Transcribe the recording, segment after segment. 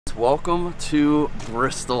right, welcome to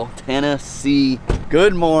Bristol, Tennessee.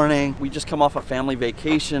 Good morning. We just come off a family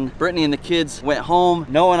vacation. Brittany and the kids went home.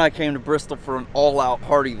 Noah and I came to Bristol for an all-out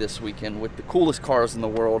party this weekend with the coolest cars in the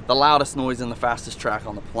world, the loudest noise, and the fastest track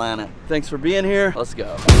on the planet. Thanks for being here. Let's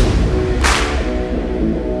go.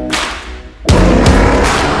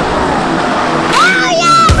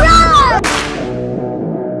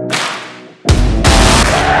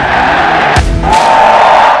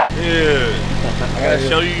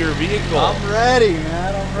 Show you your vehicle. I'm ready,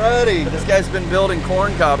 man. I'm ready. This guy's been building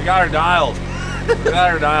corn cob. We got her dialed. We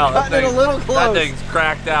got her dialed. Got it a little close. That thing's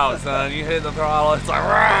cracked out, son. You hit the throttle, it's like,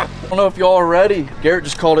 rah! I don't know if y'all are ready. Garrett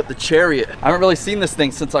just called it the Chariot. I haven't really seen this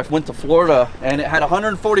thing since I went to Florida, and it had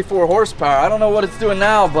 144 horsepower. I don't know what it's doing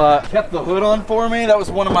now, but kept the hood on for me. That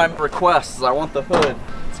was one of my requests. I want the hood.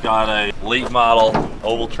 It's got a late model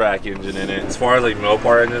oval track engine in it. As far as like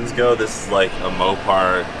Mopar engines go, this is like a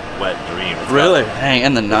Mopar wet dream. It's really? Dang,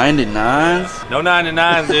 and the 99s? No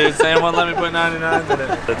 99s, dude. Sam won't let me put 99s in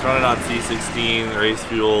it. It's running on C16 race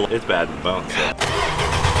fuel. It's bad in the bones. So.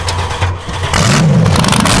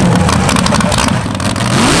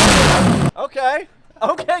 Okay.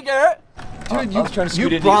 Okay, Garrett. Dude,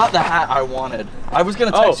 you brought the hat I wanted. I was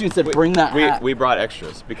gonna text you and said, bring that hat. We brought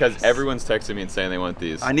extras because everyone's texting me and saying they want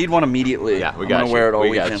these. I need one immediately. Yeah, we got you. I'm gonna wear it all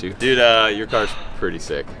weekend. Got you. Dude, your car's pretty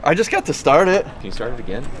sick. I just got to start it. Can you start it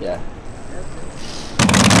again? Yeah.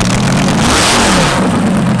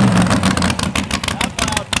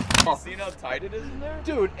 See how tight it is in there?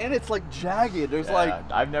 Dude, and it's like jagged. There's like...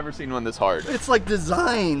 I've never seen one this hard. It's like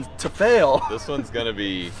designed to fail. This one's gonna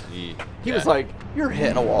be... He was like, you're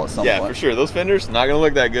hitting a wall at some point. Yeah, for sure. Those fenders, not gonna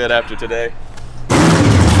look that good after today.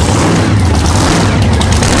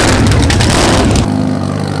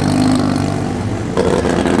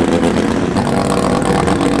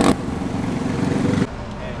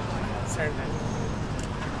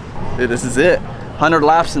 Dude, this is it. 100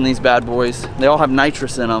 laps in these bad boys. They all have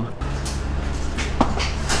nitrous in them.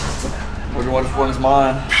 Wonder which one's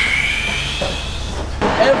mine.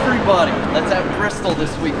 Everybody that's at Bristol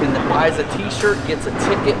this weekend that buys a t-shirt gets a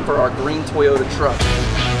ticket for our green Toyota truck.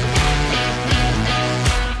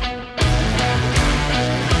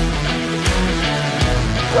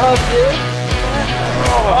 What's up, dude?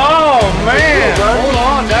 Oh, man! Hold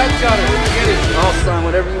on, Dad's got it. Get it. I'll sign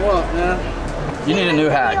whatever you want, man. You need a new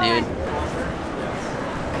hat, dude.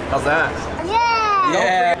 How's that? Yeah!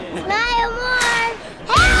 Yeah! Smile more!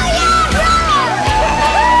 Hell yeah, brother!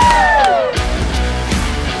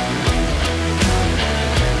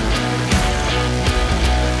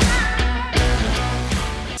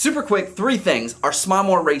 Super quick, 3 things. Our Smile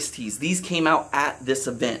More race tees. These came out at this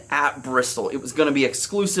event at Bristol. It was going to be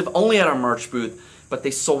exclusive only at our merch booth, but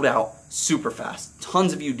they sold out super fast.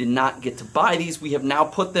 Tons of you did not get to buy these. We have now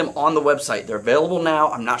put them on the website. They're available now.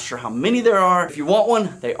 I'm not sure how many there are. If you want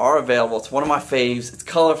one, they are available. It's one of my faves. It's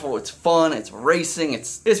colorful, it's fun, it's racing,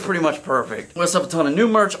 it's pretty much perfect. We also have a ton of new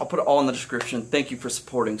merch. I'll put it all in the description. Thank you for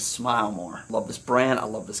supporting Smile More. Love this brand. I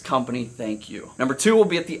love this company. Thank you. Number 2 will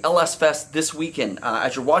be at the LS Fest this weekend.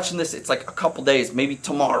 As you're watching this, it's like a couple days, maybe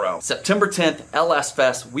tomorrow. September 10th, LS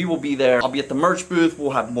Fest. We will be there. I'll be at the merch booth.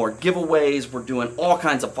 We'll have more giveaways. We're doing all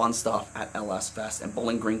kinds of fun stuff at LS Fest in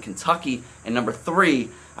Bowling Green, Kentucky. And number 3,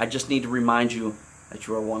 I just need to remind you that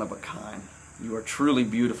you are one of a kind. You are truly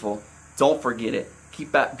beautiful. Don't forget it.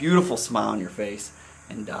 Keep that beautiful smile on your face.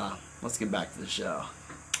 And let's get back to the show.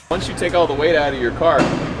 Once you take all the weight out of your car,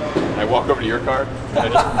 I walk over to your car and I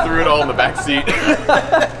just threw it all in the back seat.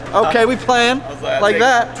 Okay, we plan like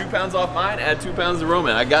that. 2 pounds off mine, add 2 pounds to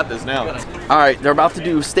Roman. I got this now. All right, they're about to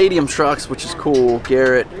do stadium trucks, which is cool.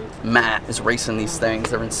 Garrett, Matt is racing these things.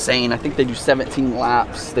 They're insane. I think they do 17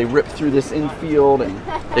 laps. They rip through this infield and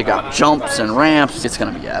they got jumps and ramps. It's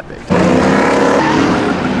gonna be epic.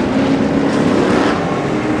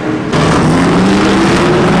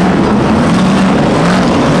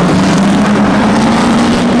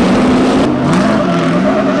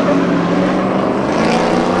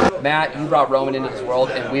 Matt, you brought Roman into this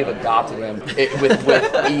world, and we have adopted him with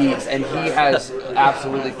ease, and he has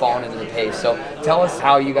absolutely fallen into the pace. So tell us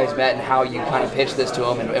how you guys met and how you kind of pitched this to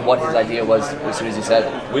him and what his idea was as soon as he said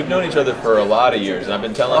it. We've known each other for a lot of years, and I've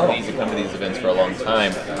been telling Deez to come to these events for a long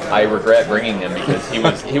time. I regret bringing him because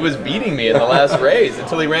he was beating me in the last race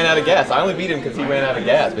until he ran out of gas. I only beat him because he ran out of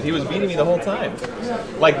gas, but he was beating me the whole time,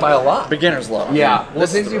 like by a lot. Beginner's luck. Yeah, well,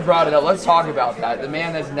 since you brought it up, let's talk about that. The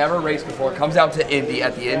man that's never raced before comes out to Indy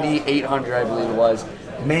at the Indy 800, I believe it was.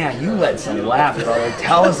 Man, you led some laps, brother.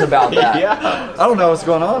 Tell us about that. Yeah. I don't know what's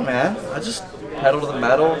going on, man. pedal to the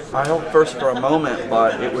metal. I held first for a moment,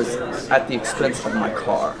 but it was at the expense of my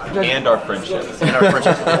car. And our friendship.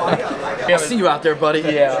 I'll see you out there, buddy.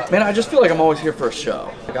 Yeah. Man, I just feel like I'm always here for a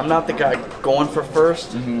show. Like, I'm not the guy going for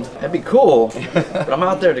first. That'd be cool, but I'm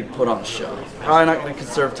out there to put on a show. Probably not gonna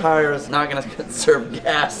conserve tires, not gonna conserve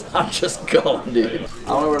gas. I'm just going, dude. I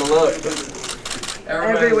don't know where to look.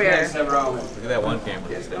 Everywhere. Look at that one camera.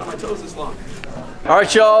 All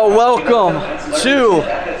right, y'all, welcome to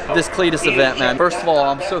this Cletus event, man. First of all,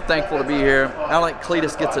 I'm so thankful to be here. I don't think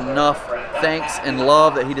Cletus gets enough thanks and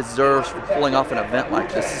love that he deserves for pulling off an event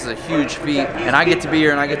like this. This is a huge feat, and I get to be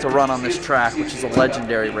here and I get to run on this track, which is a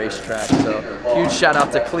legendary racetrack. So huge shout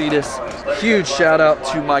out to Cletus. Huge shout out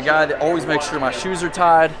to my guy that always makes sure my shoes are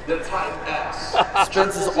tied.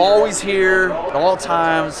 Spence is always here at all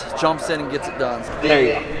times, jumps in and gets it done. There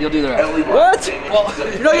you go. You'll do the rest. What? Well,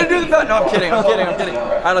 you're not gonna do the best. No, I'm kidding. I'm kidding. I'm kidding.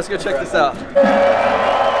 All right, let's go check this out.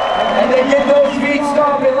 And they get those feet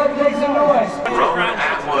stomping. Let's make some noise. Roman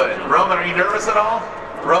Atwood. Roman, are you nervous at all?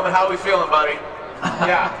 Roman, how are we feeling, buddy?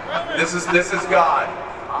 Yeah, this is God.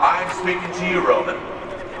 I'm speaking to you, Roman.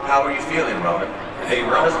 How are you feeling, Roman? Hey,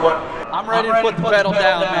 Roman, what? I'm ready to put the pedal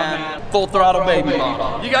down, man. Full throttle baby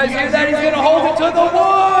model. You guys hear that? He's gonna hold it to the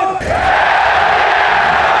wood.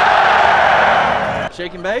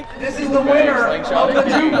 Shake and bake? This is the winner of the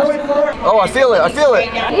 2.4. Oh, I feel it. I feel it.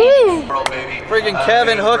 World, baby. Freaking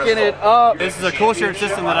Kevin hooking it up. This is a cool shirt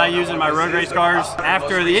system that I use in my road race cars.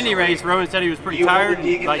 After the Indy race, Roman said he was pretty tired,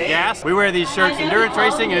 like gas. We wear these shirts endurance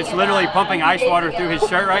racing, and it's literally pumping ice water through his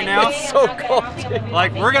shirt right now. It's so cold, dude.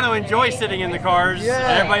 Like, we're gonna enjoy sitting in the cars, Yeah.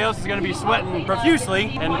 and everybody else is gonna be sweating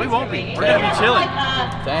profusely, and we won't be. We're gonna be chilling.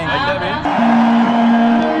 Dang. Like that, man.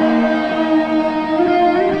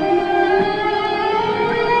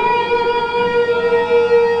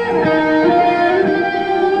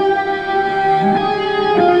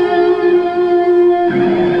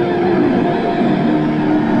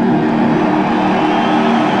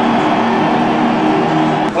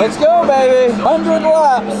 Let's go, baby. 100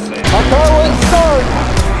 laps. My car wouldn't start.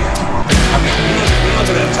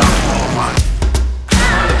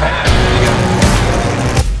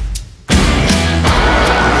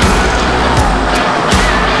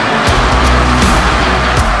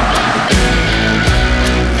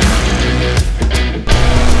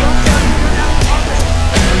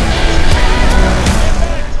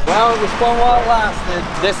 Well, it was fun while it lasted.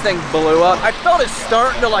 This thing blew up. I felt it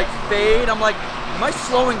starting to like fade. I'm like, am I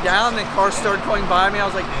slowing down? And then cars started going by me. I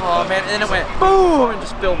was like, oh man. And then it went boom and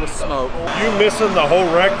just filled with smoke. You missing the whole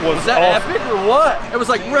wreck was that awesome. epic or what? It was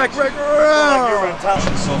like wreck. So far.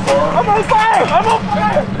 I'm on fire! I'm on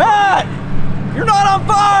fire! Matt! You're not on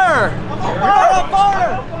fire! You're not on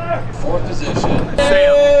fire! Fourth position. Hey!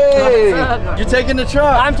 You're taking the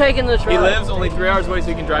truck. I'm taking the truck. He lives only 3 hours away, so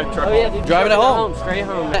he can drive the truck Oh yeah, home. dude, Driving it home. straight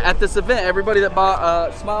home. At this event, everybody that bought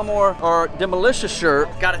a Smile More or Demolition shirt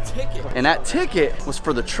got a ticket. And that ticket was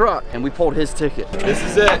for the truck, and we pulled his ticket. This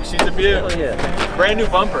is it. She's a beaut. Oh yeah. Brand new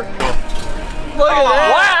bumper. Look at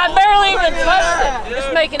that! Wow, I barely even touched it.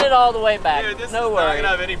 Just making it all the way back. Dude, this No is not worries. gonna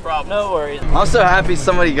have any problems. No worries. I'm so happy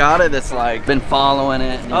somebody got it that's like been following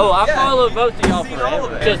it. Oh, I followed both of y'all Seen all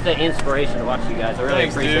of forever. it. Just the inspiration to watch you guys. I really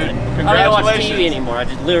Thanks, appreciate dude. it. I don't watch Congratulations. TV anymore. I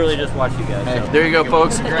just literally just watch you guys. Hey, So. there you go,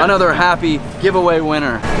 folks. Another happy giveaway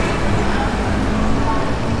winner.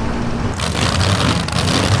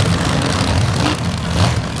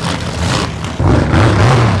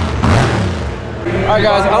 All right,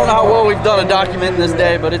 guys, I don't know how well we've done a documenting this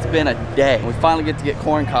day, but it's been a day. We finally get to get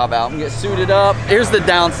Corn Cob out and get suited up. Here's the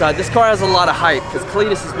downside. This car has a lot of hype because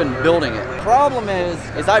Cletus has been building it. Problem is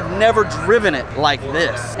I've never driven it like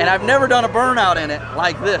this, and I've never done a burnout in it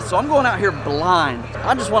like this. So I'm going out here blind.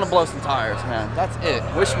 I just want to blow some tires, man. That's it.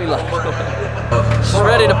 Wish me luck. She's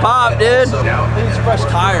ready to pop, dude. These fresh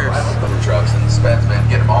tires. The trucks and the Speds, man,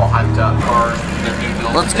 get them all hyped up. Cars, their new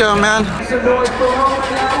builds. Let's go, man. Some noise for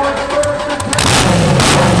Roman Atwood first.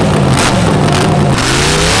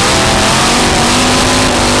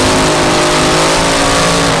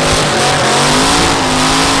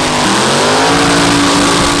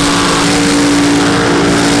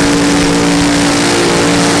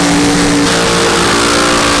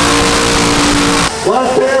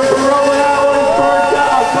 Let's hear it for Roman Atwood's first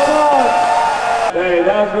out. Come on. Hey,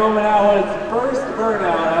 that was Roman Atwood's first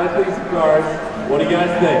burnout out of these cars. What do you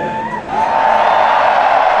guys think?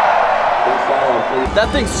 That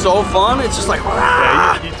thing's so fun. It's just like,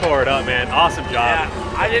 Yeah, you tore it up, man. Awesome job.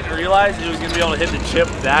 Yeah, I didn't realize it was gonna be able to hit the chip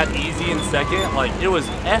that easy in second. Like, it was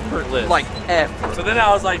effortless. like F. So then I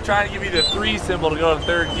was like trying to give you the 3 symbol to go to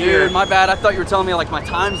third gear. Dude, my bad. I thought you were telling me like my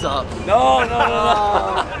time's up. No.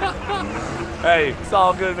 Hey, it's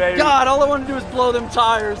all good, baby. God, all I want to do is blow them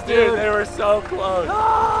tires, dude. Dude, they were so close.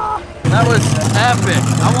 Ah, that was epic.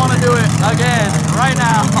 I want to do it again right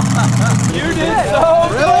now. You did so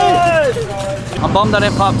good. I'm bummed I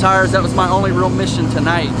didn't pop tires. That was my only real mission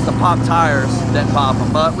tonight, is to pop tires, didn't pop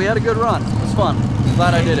them. But we had a good run. It was fun.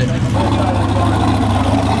 Glad I did it.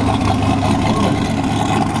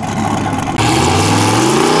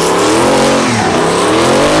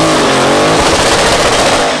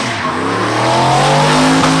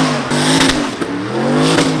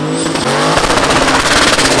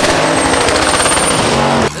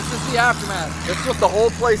 This is the aftermath. This is what the whole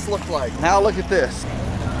place looked like. Now look at this.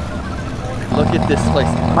 Look at this place.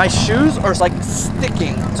 My shoes are like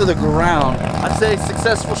sticking to the ground. I'd say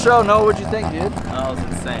successful show. Noah, what'd you think, dude? That was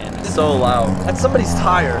insane. It's so loud. That's somebody's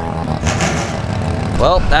tire.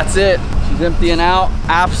 Well, that's it. She's emptying out.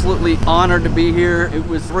 Absolutely honored to be here. It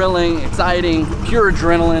was thrilling, exciting, pure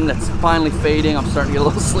adrenaline that's finally fading. I'm starting to get a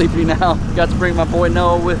little sleepy now. Got to bring my boy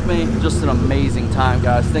Noah with me. Just an amazing time,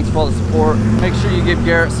 guys. Thanks for all the support. Make sure you give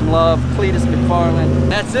Garrett some love. Cletus McFarland.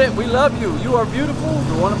 That's it. We love you. You are beautiful.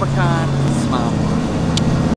 You're one of a kind. Smile.